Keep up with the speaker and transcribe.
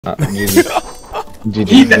GG.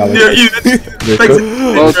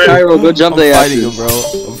 Oh, Cairo, go jump the I'm fighting him, bro.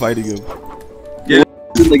 I'm fighting him. Yeah,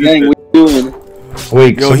 in the gang, what you doing?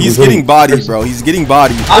 Wait, yo, he's getting bodied, bro. He's getting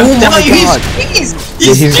bodied. Oh my god.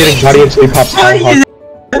 He's getting bodied until he pops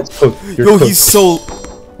out. Yo, he's so.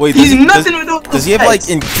 Wait, he's nothing with those. Does he have like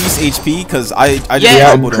increased HP? Cause I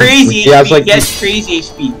yeah, just crazy HP. He has crazy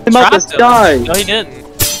HP. I'm about to die. No, he didn't.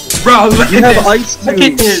 Bro, look You at have this. ice Look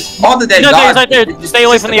at this. All the dead. No, he's right there. Stay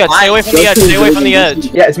away from the edge. Stay away from the edge. Stay away from the edge.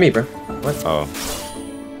 Yeah, it's me, bro. What? Oh,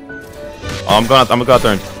 I'm gonna go out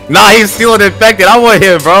there and... Nah, he's stealing infected. I want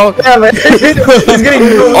him, bro. Yeah, man. He's getting.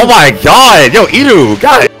 Oh my god, yo, Idu,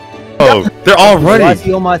 God. Oh, they're all running. Why is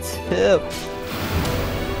he on my tip?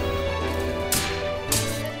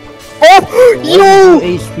 Oh, yo!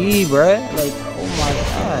 HP, bruh. Like, oh my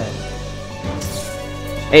god.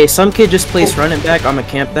 Hey, some kid just placed running back. I'ma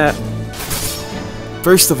camp that.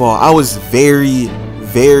 First of all, I was very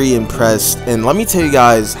impressed, and let me tell you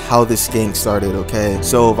guys how this gank started, okay?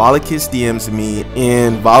 So Volakis DMs me,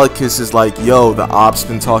 and Volakis is like, yo, the ops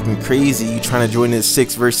been talking crazy, you trying to join this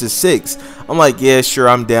 6 versus 6? I'm like, yeah, sure,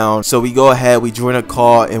 I'm down. So we go ahead, we join a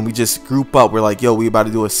call, and we just group up. We're like, yo, we about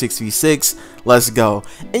to do a 6v6, let's go.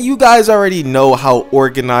 And you guys already know how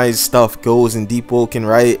organized stuff goes in Deepwoken,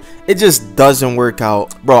 right? It just doesn't work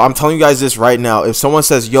out. Bro, I'm telling you guys this right now. If someone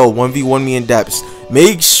says, yo, 1v1 me in depths,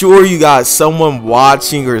 make sure you got someone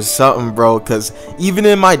watching or something, bro, because even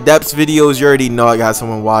in my depths videos, you already know I got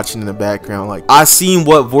someone watching in the background. Like, I seen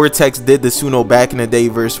what Vortex did to Suno back in the day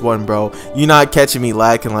verse 1, bro. You're not catching me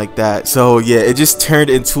lacking like that. So yeah, it just turned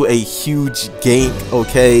into a huge gank,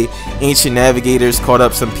 okay? Ancient Navigators caught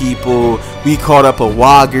up some people, we caught up a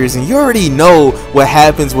Woggers, and you already know what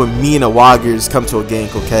happens when me and a Woggers come to a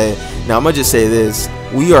gank, okay? Now I'm gonna just say this,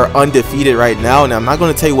 we are undefeated right now, and I'm not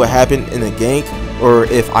gonna tell you what happened in the gank or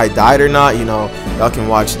if I died or not, you know, y'all can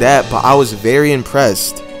watch that, but I was very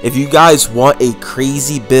impressed. If you guys want a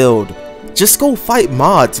crazy build, just go fight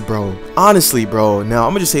mods, bro. Honestly, bro. Now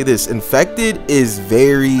I'm gonna just say this, Infected is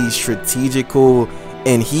very strategical,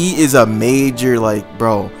 and he is a major, like,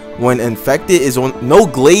 bro, when Infected is on, no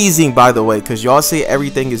glazing, by the way, because y'all say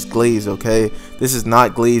everything is glazed, okay? This is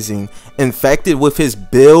not glazing. Infected with his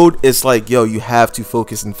build, it's like, yo, you have to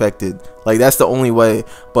focus Infected. Like, that's the only way.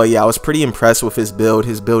 But yeah, I was pretty impressed with his build.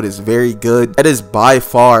 His build is very good. That is by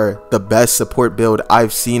far the best support build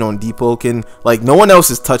I've seen on Deepwoken. Like, no one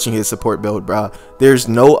else is touching his support build, bro. There's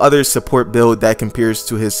no other support build that compares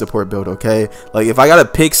to his support build, okay? Like, if I gotta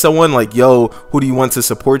pick someone, like, yo, who do you want to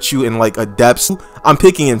support you in, like, a depths, I'm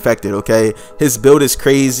picking Infected, okay? His build is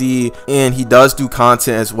crazy, and he does do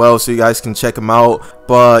content as well, so you guys can check him out.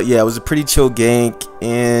 But yeah, it was a pretty chill gank,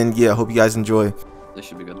 and yeah, hope you guys enjoy. This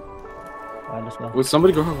should be good. Alright, let's go. Would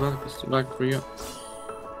somebody go have back for you?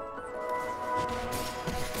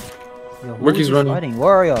 Yo, Ricky's running. Fighting?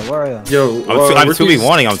 Where are y'all? Where are y'all? Yo, I'm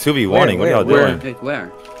 2v1ing. I'm 2v1ing. What y'all doing? Hey,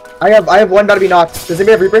 where? I have one gotta be knocked. Does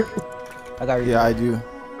anybody have Reaper? I got Yeah, I do.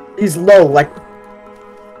 He's low, like.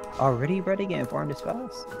 already ready getting farmed this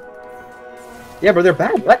fast. Yeah, bro, they're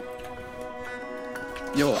bad. What?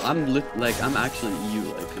 Yo, I'm actually you.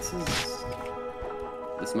 Like, this is.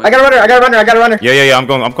 I got a runner. I got a runner. I got a runner. Yeah. I'm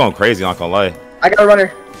going crazy. Not gonna lie. I got a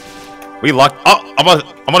runner. We locked. Oh, I'm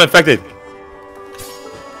on infected.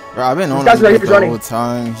 Bro, I've been on This guy's him right, like he's the running. whole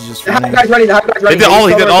time. He's just The high running. guy's running. The high guy's running. He did all.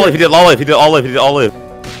 He did all. He did all. He did all. He did all.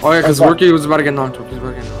 Oh yeah, because Ricky was about to get knocked. Ricky's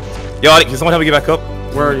about to get knocked. Yo, can someone help me get back up?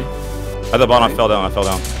 Where are you? At the bottom, I fell down.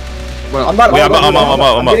 Well, I'm not. Yeah,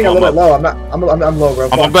 I'm getting a little bit low. I'm low, bro.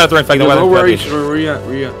 I'm going to infect. where are you? Where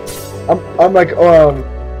you at? I'm like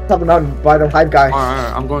top of the mountain by the hive guy.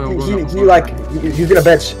 Alright, I'm going. He's gonna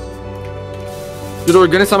bitch.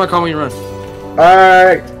 Dude, get inside my car when you run.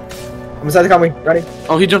 Alright. I'm inside the convoy. Ready?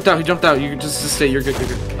 Oh, he jumped out. You can just stay. You're good.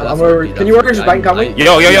 Can you order just buying convoy?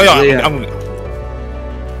 Yo. Yeah.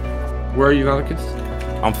 Where are you, Valakis?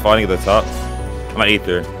 I'm fighting at the top. I'm at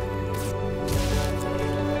Aether.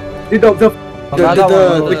 Dude,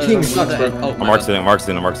 the king sucks, bro. Oh, I'm mark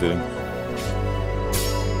shooting.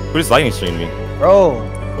 Who just lightning streamed me? Bro,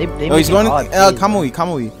 they Oh, he's going. Kamui.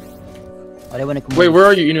 Kamui. Oh, they went to Wait, where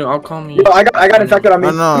are you? You know, I'll call you. Yo, I got infected on me.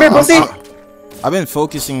 No, Come here, pussy. I've been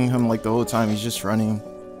focusing him like the whole time. He's just running.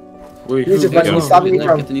 Wait, He's just running. He's stopping me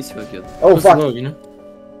from. Oh who's fuck. low, you know?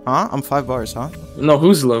 Huh? I'm 5 bars, huh? No,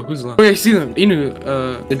 who's low? Wait, I see them. Inu,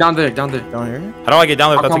 they're down there. Down here? How do I get down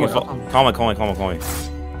there without taking I'll Call me.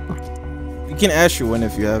 You can ask your win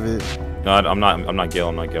if you have it. No, I'm not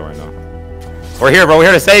Gil right now. We're here, bro. We're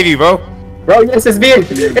here to save you, bro. Bro, yes, it's me.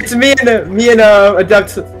 It's me and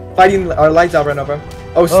Adept fighting our lights out right now, bro.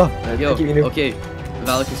 Oh, yo, okay.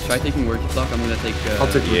 Valakis, try taking worky clock. I'm gonna take.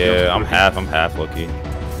 Yeah, I'm half Lucky.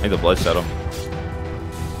 I need the blood shadow.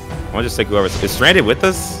 I'm gonna just take whoever is stranded with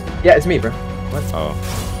us. Yeah, it's me, bro. Oh,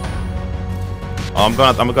 I'm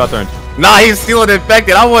gonna go out there and. Nah, he's stealing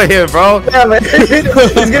infected. I want him, bro. Yeah, man. He's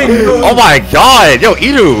getting. Oh my god, yo,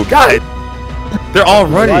 Iru, god, they're all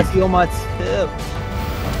running. I see on my tip.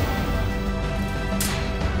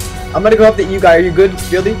 I'm gonna go up to you guy. Are you good,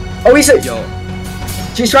 Fieldy? Oh, he said. Yo.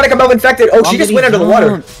 She's trying to come up infected. Oh, she just went under the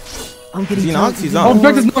water. I'm getting He's knocked. He's Oh,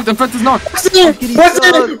 knocked. infect is knocked. What's it?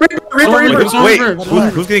 Reaper. Wait,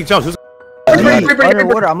 who's getting jumped? Who's...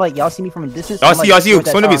 Underwater. I'm like, y'all see me from a distance. Oh, I see you.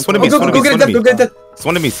 Swim to me. Swim to me. Swim to me. Go get that.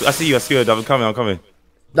 Swim to me. I see you. I'm coming.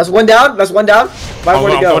 That's one down. That's one down. I'm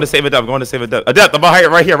going to save it up. I'm going to save it up. Adept, I'm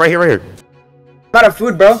right here. I'm out of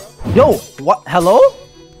food, bro. Yo, what? Hello?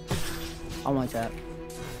 I'm on chat.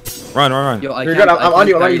 Run. Yo, You're good. I'm on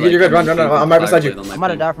you. You're good. Run. I'm right beside you. I'm about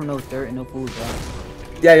to die from no dirt and no food, bro.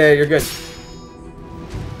 Yeah, you're good.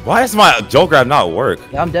 Why does my Joe grab not work?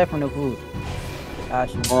 Yeah, I'm dead from no food.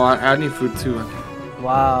 Ashley. Oh, I need food too.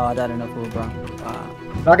 Wow, I died of no food, bro. Wow.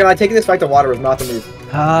 Not gonna lie, taking this fight to water was not the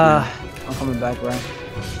move. I'm coming back, bro.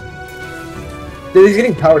 Dude, he's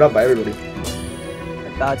getting powered up by everybody.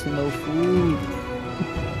 I died to no food.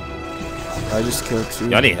 I just killed 2.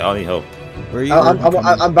 Yeah, I need help. Where are you?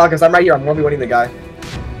 I'm back because I'm right here. I'm 1v1ing the guy.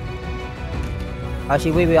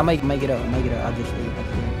 Actually, wait, I might get up. I'll just leave.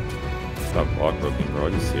 Stop block broken, bro. Are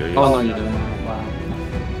you serious? Oh, no, you didn't. Wow.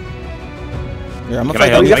 Yeah, I'm gonna Can I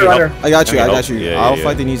fight. help? You Can I got help? her. I got you. Can I I got help? you. Yeah, I'll yeah.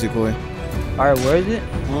 fight the Nizukoi. Alright, where is it?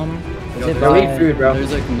 Is it Yo, we need food, bro.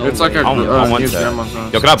 There's like no It's like way. a I want near that. grandma's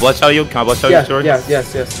house. Yo, can I blood shadow you? Can I blood shadow you, George? Yes.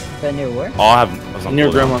 Is that near where? Oh, I have some Near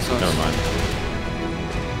cool grandma's down. house. Never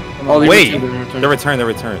mind. Oh, they Wait, returned. they're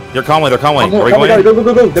return. They're Conway. Are we Go. going in? Go.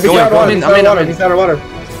 They're Go in, out of go water. in. He's out of water.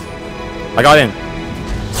 I got in.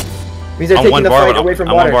 Means they're I'm taking one the bar, fight but away from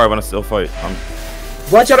I'm one water. bar, but I still fight.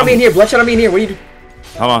 Bloodshot on me in here. What do you do?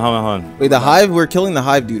 Hold on. Wait, the hive. We're killing the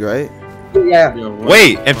hive, dude, right? Yeah. Yo, what?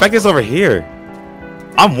 Wait, infected's over here.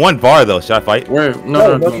 I'm one bar though. Should I fight? Where?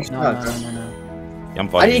 No. No. She's No. not. Yeah, I'm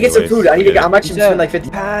I fighting. need to get some anyways. food. Yeah. I'm actually spending like 50.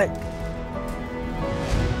 Pat,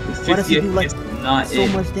 why does he do like not so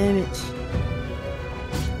much damage?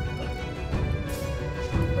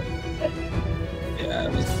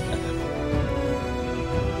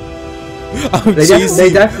 I'm They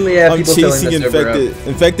definitely have I'm people filling chasing this server up. infected.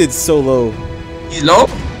 Infected's so low. He's low?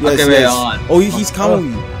 Yes, Okay, wait, yes. hold on. Oh, he's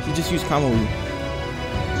Kamui. He just used Kamui.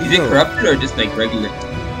 Is it corrupted or just like regular?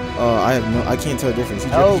 I can't tell the difference.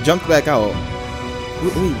 Oh. He jumped back out.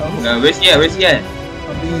 Wait, Where's he at?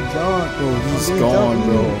 I'm being jumped. bro, he's I'm being gone, jumped.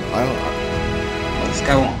 bro. I don't. This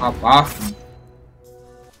guy won't hop off.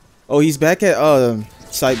 Oh, he's back at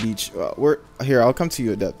side beach. Where? Here, I'll come to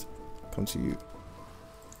you, Adept. Come to you.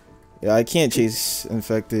 Yeah, I can't chase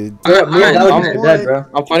infected. Me and Alex are dead, bro.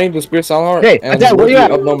 I'm fighting the Spirit Salhar. Hey, and Adele, where you at?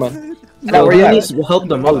 Up Nomad. Now, where you at? Help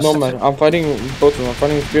the most. Nomad. I'm fighting both of them. I'm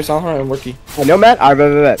fighting Spirit Salhar and Wiki. Nomad?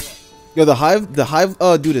 Alright. Yo, the hive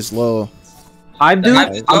dude is low. Hive dude?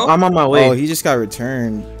 Hive is low? I'm on my way. Oh, he just got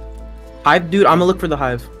returned. Hive dude, I'm gonna look for the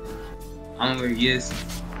hive. I don't know where he is.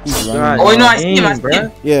 He's God. running. Oh, wait, no, I see him. I see Bruh.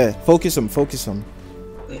 him. Yeah, focus him. Focus who?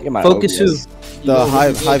 The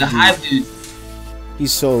hive The dude. hive dude.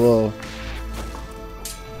 He's so low.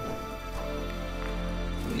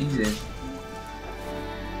 He's in.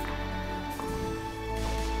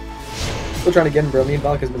 Still trying to get him, bro. Me and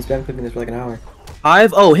Balak has been spam clipping this for like an hour.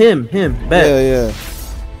 Hive? Oh, him. Bet.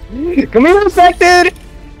 Yeah. Come here, infected!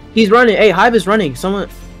 He's running. Hey, Hive is running. Someone.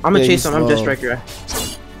 I'm gonna Yeah, chase he's him. I'm low. just striker.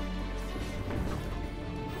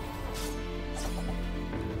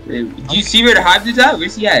 Do you see where the hive dude's at?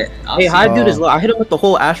 Where's he at? Hey, Hive dude is low. I hit him with the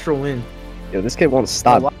whole astral wind. Yo, this kid won't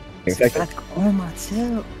stop. Infected. Oh my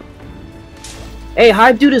tip. Hey,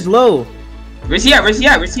 Hive dude is low. Where's he at?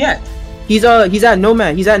 He's at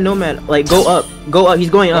Nomad. Like go up. He's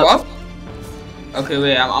going Go up. up? Okay,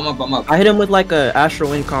 wait, I'm up. I hit him with like a astral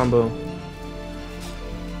wind combo.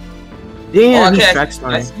 Damn, he's track I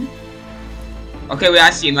starting. see. Okay, wait, I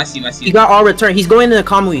see him. He got all return. He's going into the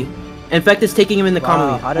Kamui. Infected's taking him in the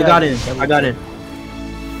Wow, Kamui. how I did got I in. miss I got in.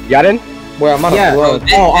 Got in? Where I'm on Yeah. a Bro, blood.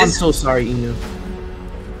 Oh, I'm this- so sorry, Inu.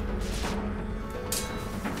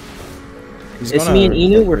 He's It's gonna me and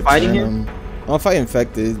Inu, we're return fighting him? I'm gonna fight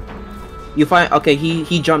infected. You find okay?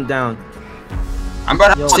 He jumped down. I'm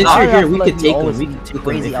about to Yo, Since why you're do I here, we feel could like take him. always We could take him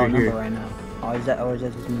crazy if you're outnumbered here. right now. Or is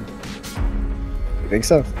that just me? You think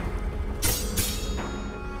so?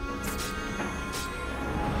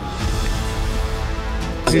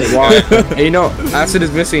 He's wild. Hey, you know, Acid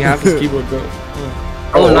is missing half his keyboard, bro.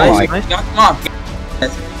 Oh, nice, my- nice. Come on.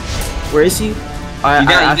 Where is he? I down.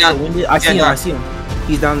 astral winded. I see him.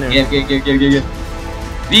 He's down there. Get.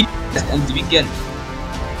 Weekend.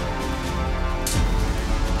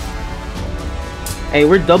 Hey,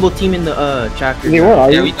 we're double teaming the tracker. Where are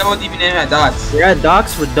Yeah, you? we double deep in at dots. We're at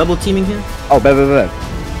docks. We're double teaming him. Oh, bet.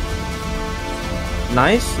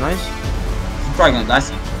 Nice. He's probably gonna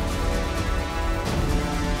last you.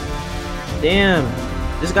 Damn,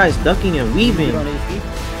 this guy's ducking and weaving. I'm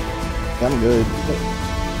good.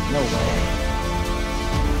 No way.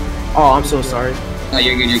 Oh, I'm so sorry. No,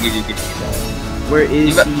 you're good. Where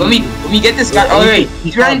is he? Let me get this guy. Yeah, Oh he- wait, he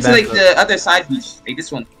he's running called to like back the other side beach, like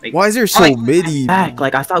this one. Like, Why is there so many? Back,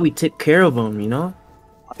 like I thought we took care of him, you know?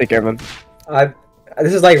 I'll take care of him.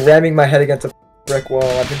 This is like ramming my head against a brick wall.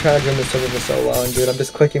 I've been trying to join this server for so long, dude. I'm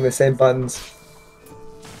just clicking the same buttons.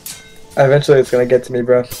 Eventually, it's gonna get to me,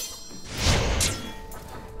 bro.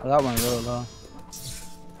 Oh, that one real low.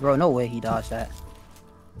 Bro, no way he dodged that.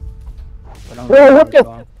 But I'm Bro, what the-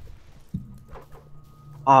 wrong.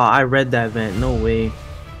 Oh, I read that vent. No way.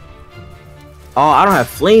 Oh, I don't have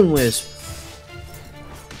flame wisp.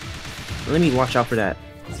 Let me watch out for that.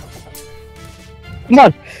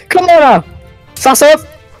 Come on now. Sauce up.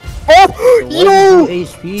 Oh, yo.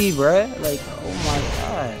 HP, bruh. Like, oh my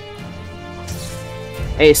god.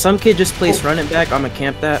 Hey, some kid just placed run it back. I'ma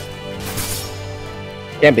camp that.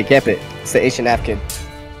 Camp it. It's the Asian napkin.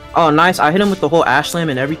 Oh, nice. I hit him with the whole ash slam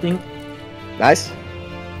and everything. Nice.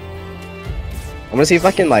 I'm gonna see if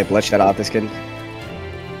I can like bloodshot out this kid.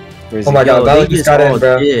 Where is Oh he? my god, Yo, Valak they just just got in, all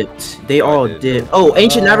bro. dipped. They all dipped. Oh,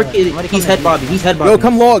 ancient navigator. He's head bobbing. He's head bobbing. Yo,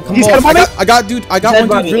 come log. He's log. coming. I got dude. I got Head one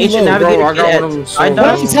bobbing. dude really Ancient low. navigator. Bro, I got get one of them it. so I low. died.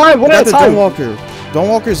 One at a time. I One got at a the time. Dawn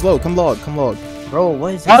Walker's low. Come log. Bro,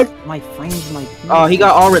 what is Dog. this? My frames, my. Oh, he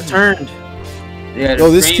got all returned. yeah,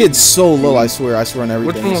 Yo, this frame- kid's so low. I swear on everything.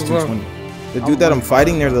 Which He's one was 220. The dude that I'm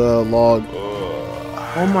fighting near the log.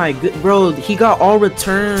 Oh my god, bro, he got all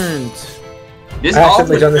returned. This I all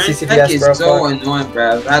accidentally joined the return CCPS, tech is bro, so fuck. annoying,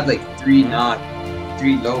 bro. I've had like 3 low.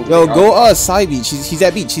 Yo, go side beach. He's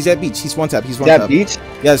at beach. He's one tap. That beach.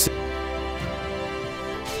 Yes.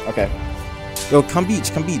 Okay. Yo, come beach.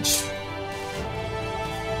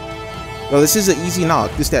 Yo, this is an easy knock.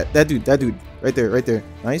 That dude. Right there.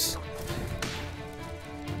 Nice.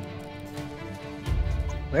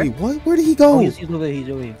 Where? Wait, what? Where did he go? Oh, he's over here. He's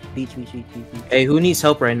over here. Beach. Hey, who needs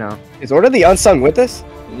help right now? Is Order the Unsung with us?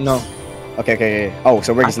 No. Okay. Oh,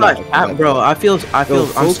 so we're I just thought, not. bro, I feel, I'm so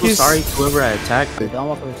focus. sorry to whoever I attacked.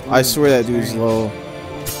 I swear that dude's low.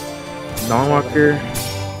 Dawn Walker,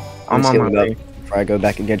 I'm on my way. Before I go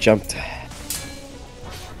back and get jumped.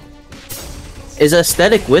 Is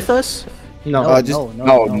Aesthetic with us? No.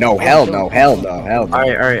 Hell no.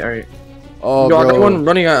 Alright. Oh, Yo, I got bro. one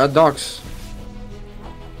running at docks.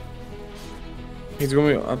 He's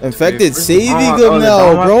going up. Infected, to saving him the now,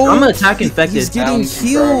 Dawn Walker. bro. I'm gonna attack Infected. He's getting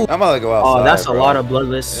killed. I'm about to go outside. Oh, that's bro. a lot of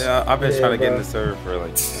bloodless. Yeah, I've been Yeah, trying to get bro. in the server for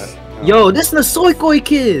like. Yo, this Nasoikoi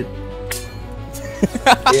kid.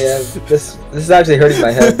 Yeah, this is actually hurting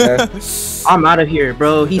my head, man. I'm out of here,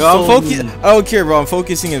 bro. He's Yo, I'm so focusing. I don't care, bro. I'm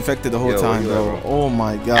focusing Infected the whole time, bro. Oh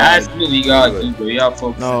my god. That's what we gotta do, bro. Y'all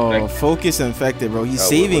focus. No, focus Infected, bro. He's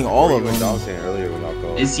saving all of them.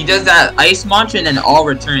 Is he does that ice mantra and then all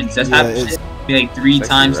returns. That's Yeah, happened it's- like 3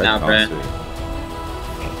 times now, bro.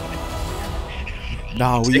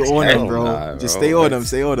 Nah, we on him, bro. Just stay on him.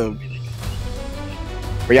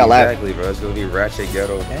 Where y'all at? Exactly, bro. It's gonna be Ratchet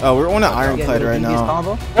Ghetto. Oh, we're on an Ironclad right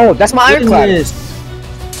now. Oh, that's my ironclad. Goodness.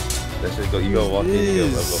 That shit go. You go walk in, you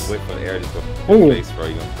go whip for the air, just go Ooh. in your face, bro.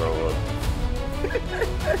 You gonna throw up.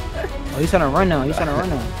 Oh, he's trying to run now.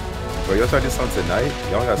 Bro, y'all trying to do something tonight?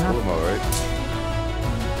 Y'all got school tomorrow, right?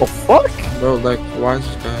 Oh fuck. Bro, like, why is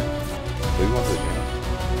this guy? What you want to do?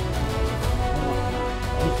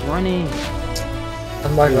 He's running.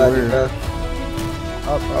 I'm not glad you, bro.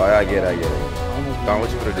 Oh, I get it. Don, what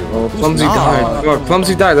you gonna do? Oh, Clumsy not? died. Bro,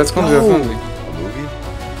 Clumsy died. That's Clumsy. No. Clumsy. A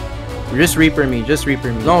movie? Just Reaper me.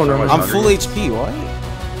 No. I'm full HP. What?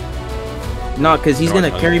 No, cause he's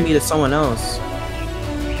gonna carry me to someone else.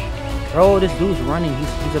 Bro, this dude's running.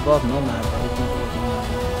 He's above Nomad, bro.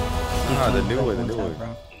 The new one.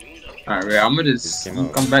 Alright, bro. I'm gonna just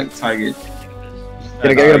come back to target.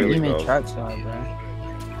 Get him. He's in track side, bro.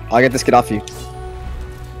 I'll get this kid off you.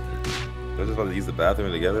 They're just about to use the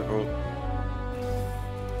bathroom together, bro.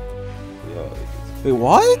 Yo, Wait,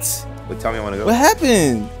 what? what time you wanna go? What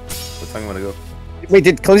happened? What time you wanna go? Wait,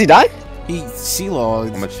 did Clumsy die? He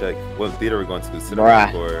C-logged. I'm gonna check. What theater we're going to?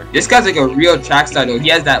 Bruh. Or This guy's like a real track star though. He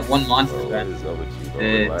has that one monster, what man. is up with you, bro?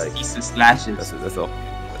 The Relax. decent slashes.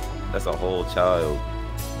 That's a whole child.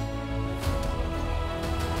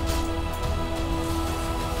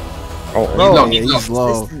 Oh, He's low, yeah, he's he's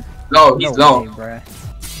low. He's low. Bruh.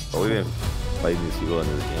 Bro, we've been fighting these people in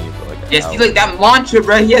this game for like an Yes, hour. he's like that mantra,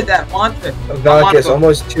 bro. He has that mantra. Valak, it's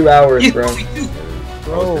almost 2 hours, He's bro. moving too. Bro,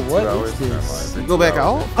 Bro, what is this? Go back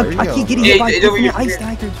out. I keep getting hit by freaking ice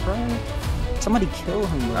daggers, bro. Somebody kill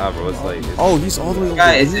him, bro. Nah, bro, it's like. Oh, he's all the way over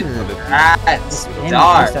Guys, here. it's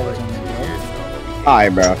dark.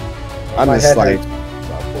 Alright, bro. I'm My just head like.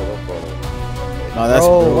 No, that's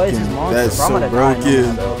Bro, broken. what is his monster? That's Bro, I'm so gonna die now,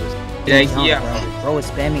 broken. bro. Yeah. Bro, it's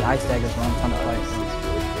spamming ice daggers when I'm trying to fight.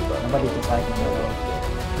 Nobody's attacking me, bro.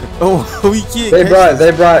 Oh, we can't.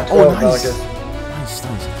 They brought 12 Oh, nice. Pelicans.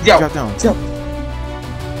 Nice. Yo. Drop down.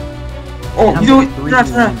 Oh, I'm you do it.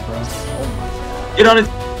 getting 3v1, bro. Get on it.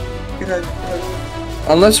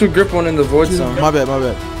 Unless we grip one in the void zone. My bad.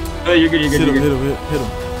 No, you're good. Hit him.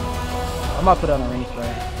 I'm about to put on a range play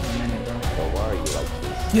in a minute, bro.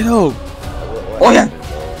 Get up. Oh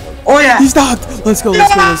yeah. He's knocked. Let's go. We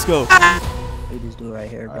just do it right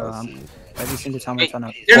here, bro. Every single time I'm trying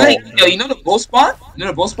to. They're like, yo, you know the bull spot?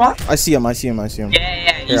 I see him. Yeah.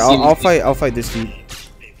 Here, I'll fight this dude.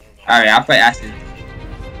 Alright, I'll fight Acid.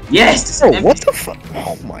 Yes. Bro, what the fuck?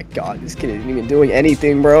 Oh my god, this kid isn't even doing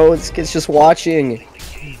anything, bro. This kid's just watching.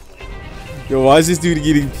 Yo, why is this dude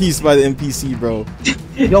getting pieced by the NPC, bro?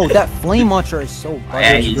 Yo, that flame launcher is so buggy.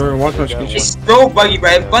 Yeah, it's so buggy, bro.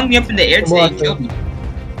 It flung me up in the air today and killed me.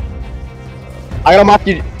 I got him off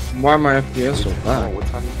you. Why my FPS so bad?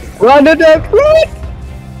 Run the deck, run!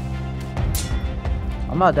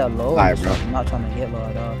 I'm not that low. Alright, bro. I'm not trying to get low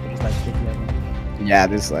at all. It's like 50 of them. Yeah,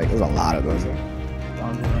 there's a lot of those. I'm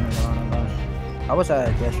just running around. I wish I had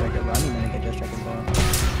a jet striker, but I need to get jet striker, bro.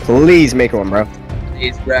 Please make one, bro.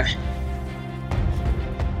 Please, bro.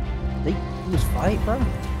 They use fight, bro.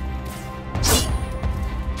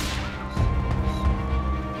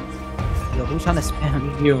 Yo, who's trying to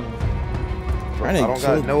spam? Yo. I don't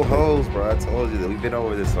got no hoes, bro. I told you that we've been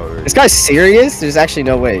over this already. This guy's serious? There's actually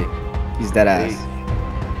no way. He's dead ass.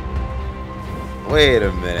 Wait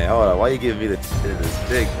a minute. Hold on. Why you giving me the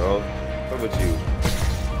stick, bro? What with you?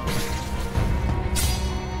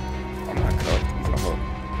 I'm not cuffed. I'm up.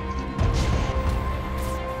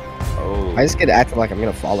 Oh. I just get acting like I'm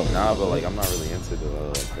gonna follow him. Nah, but like I'm not really into the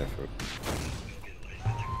like that.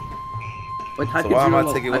 Wait, So why am I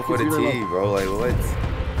taking one for the team, bro? Like what?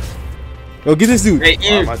 Yo, get this dude. Hey,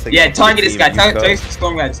 yeah, target this guy. Target the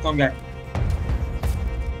storm guy.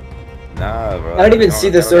 Nah, bro. I don't even see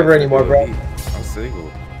the server anymore, bro. I'm single.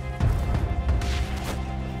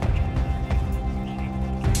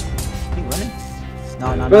 He running?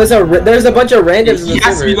 No. Bro, there's a bunch of randoms in the He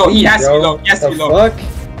has to be server. low. He has to be low. Fuck?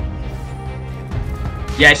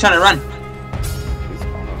 Yeah, he's trying to run.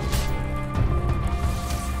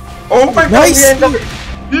 Oh my god,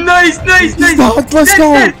 Nice. Nice. Knocked. Let's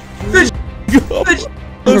go.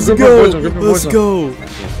 Let's go.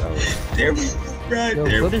 There we go. Yo,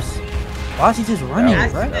 what is... Why is he just running,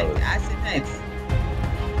 bro?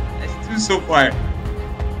 That's too so far.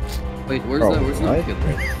 Wait, where's Bro, the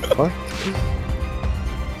Navigator? What?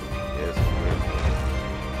 Yes, man.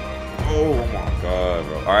 Oh my god,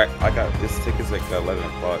 bro. Alright, I got this ticket's like 11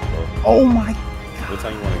 o'clock, bro. Oh my... What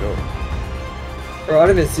time you wanna go? Bro, I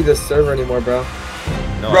don't even see the server anymore, bro.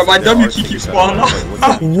 No, Bro, I my said there W are key keeps tickets falling out. off. Like, what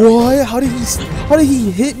time? What? How did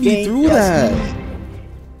he hit me through that?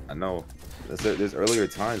 I know. There's earlier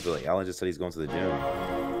times, but like Alan just said he's going to the gym.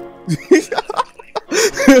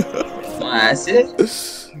 That's it.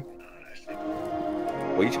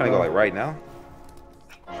 What, you trying to go like right now?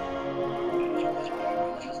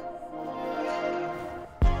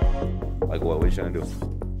 Like what? What are you trying to do?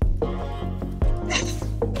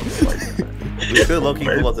 We could low-key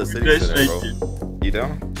pull up the city center, bro. You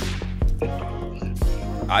down?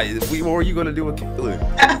 What were you gonna do with Caitlyn?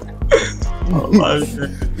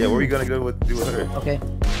 Yeah, what were you gonna do with her? Okay.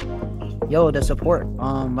 Yo, the support,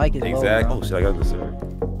 Mike is Exactly. low, Oh shit, I got this. Sir.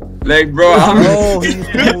 Like, bro, Oh, he's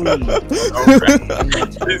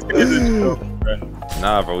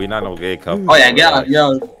Nah, bro, we not no gay couple. Oh yeah, get out,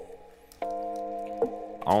 yo.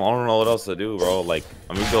 I don't know what else to do, bro. Like,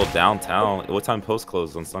 I'm gonna go downtown. What time post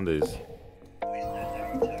close on Sundays?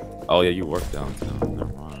 Oh yeah, you work downtown.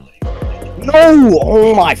 Never mind. No!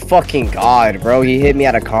 Oh my fucking god, bro. He hit me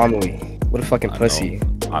out of Conway. What a fucking pussy.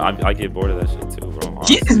 I get bored of that shit too, bro.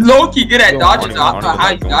 He's low-key good at dodging, though. I don't know how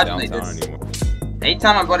he's going dodging like downtown this. anymore.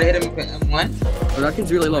 Anytime I'm about to hit him with M1. Oh, that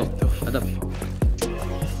kid's really low.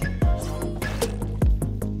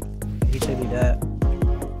 He should be dead.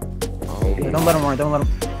 Yo, don't let him run, don't let him.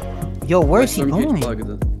 Yo, where is he going? I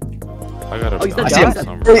gotta. Oh, he's dead. I see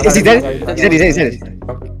him. Is he dead? He's dead.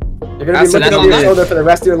 You're gonna be looking over your shoulder for the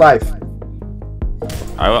rest of your life.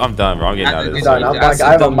 I'm done, bro. I'm getting out of this. Done. I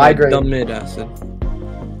have a migraine. Dumb mid acid.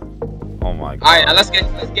 Oh my god. Alright, let's get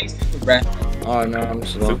super, bruh. Oh no, I'm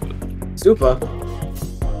slow. Stupa.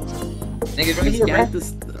 Niggas right here, bruh.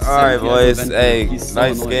 Alright, boys. Hey, He's so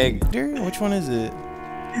nice annoying. gang. Which one is it?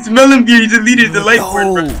 It's Melon Beer. He deleted the light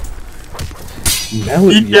board, bro.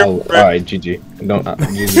 Melon, yo, alright, GG. Don't,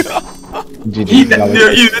 GG.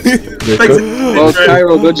 GG. Oh,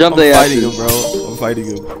 Cairo, go jump the ass. I'm fighting him, bro. I'm fighting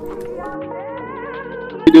him.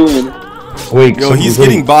 What you doing? Wait, Yo, he's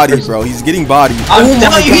getting bodied, bro. He's getting bodied. I'm Oh my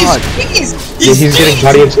telling you, god. He's getting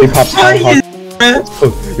body until he pops out.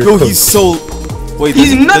 Yo, he's so. Wait,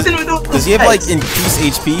 He's nothing with those. does he have like increased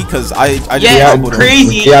HP? Cause I Yeah, just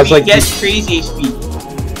crazy. He has, like, He gets crazy HP.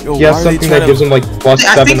 Yo, He has why are they something trying that to- gives him like plus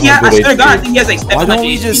I think 700 I swear to God, I HP. think he has like 700 Why don't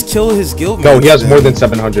we HP. just kill his guild? No, he has then? more than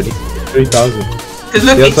 700. 3,000. Cause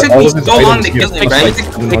look, He it has, took all me of his so long items to give kill him, plus, right? like,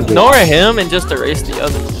 700. Ignore him and just erase the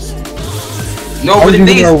others. No, How but are the you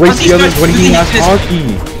thing is, gonna once erase he the others starts when he using has this, hockey?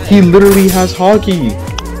 He literally has hockey.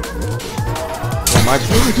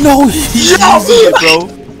 No, he's using it, bro.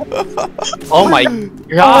 Oh my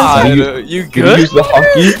god, you Did you good? use the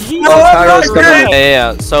hockey? no, I'm not good.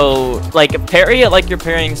 Yeah, so like parry it like you're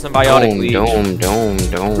parrying symbiotic leech. Dome.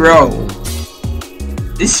 Bro,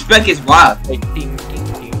 this spec is wild. Like ding ding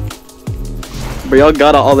ding. But y'all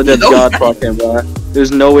got all the dead No, god right. fucking, bro.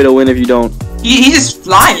 There's no way to win if you don't. He's just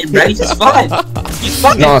flying, bro. He's just flying. He's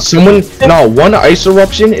flying. Nah, one ice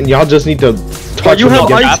eruption and y'all just need to touch you him have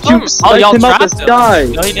against. ice Trap him? cubes Oh, y'all him out the trapped him. sky.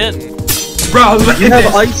 No, he didn't. Bro, look You at have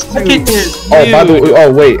this. ice Look at cubes. this. Oh, by the way,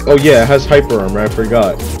 oh wait, oh yeah, it has hyper armor. I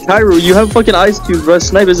forgot. Cairo, you have fucking ice cubes, bro.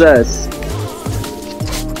 Snipe his ass.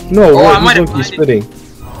 No, Oh, I what? might Look, have he's blinded. spitting.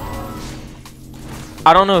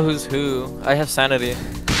 I don't know who's who. I have sanity.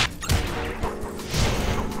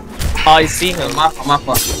 Oh, I see him. My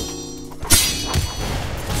fault.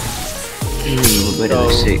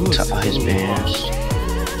 Top his bands.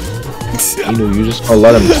 You know, you just gotta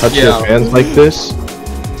let him touch Yeah. your hands like this. You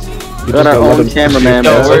Got just our gotta let own him touch cameraman,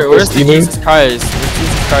 your Yo, hands bro. like where's this, the Emu. Jesus Christ? Where's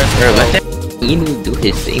Jesus Christ? Bro, let that Inu do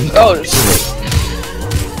his thing. Oh,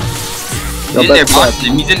 He's in there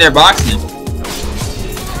boxing him. He's in there boxing him.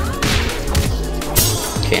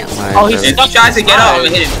 Can't lie. Oh, bro. he's If he tries to get out, I'm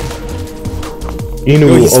gonna hit him. Inu,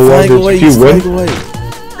 Yo, he's oh, flying away. if He's you win, flying away. if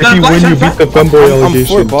you win, you beat the femboy I'm 4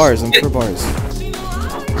 allegations. bars. I'm 4 bars.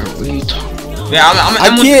 What are you talking? Yeah, I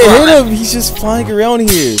I'm can't hit him. He's just flying around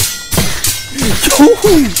here.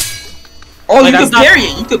 Oh, Like, you that's could not- parry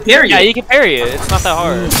it. You could parry yeah, it. you can parry it. It's not that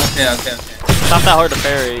hard. Okay. It's not that hard to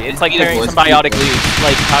parry. It's like parrying It's symbiotic leech.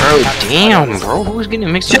 Like Bro, damn, bro. Who's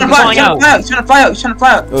getting mixed He's up? trying to fly out. He's trying to fly out. He's trying to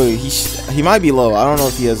fly out. Oh, he might be low. I don't know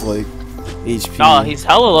if he has like HP. Oh, he's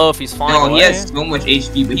hella low if he's flying No, away. he has so much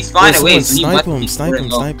HP, but he's flying away. So he Snipe must him, be snipe him,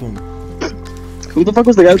 low. snipe him. Who the fuck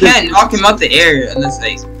was the guy? You can't knock him out the air unless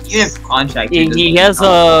like even if contract. He has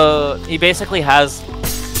he basically has.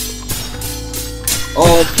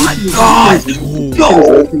 Oh my god!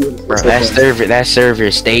 Yo! Bro, that server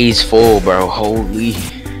stays full, bro. Holy.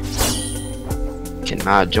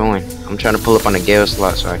 Cannot join. I'm trying to pull up on the Gale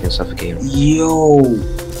slot so I can suffocate him. Yo!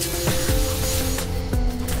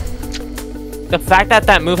 The fact that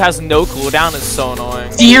that move has no cooldown is so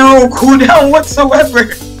annoying. 0 cooldown whatsoever.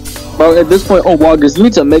 Bro, at this point, oh, Walkers, you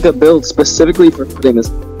need to make a build specifically for famous.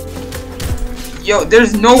 Yo,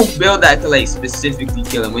 there's no build that could like specifically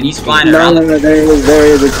kill him when he's flying No, around. there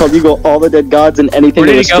is. It's called you go all the dead gods and anything. Where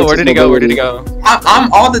did that he go? Where did he restricts go? Where did he mobility. go?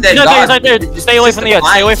 I'm all the dead No, gods. he's right there. Stay away from the edge.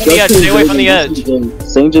 Stay away from the edge. Stay away from the edge.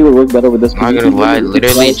 Same J would work better with this. I'm not gonna lie,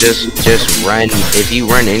 literally just run. If you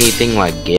run anything like Gale.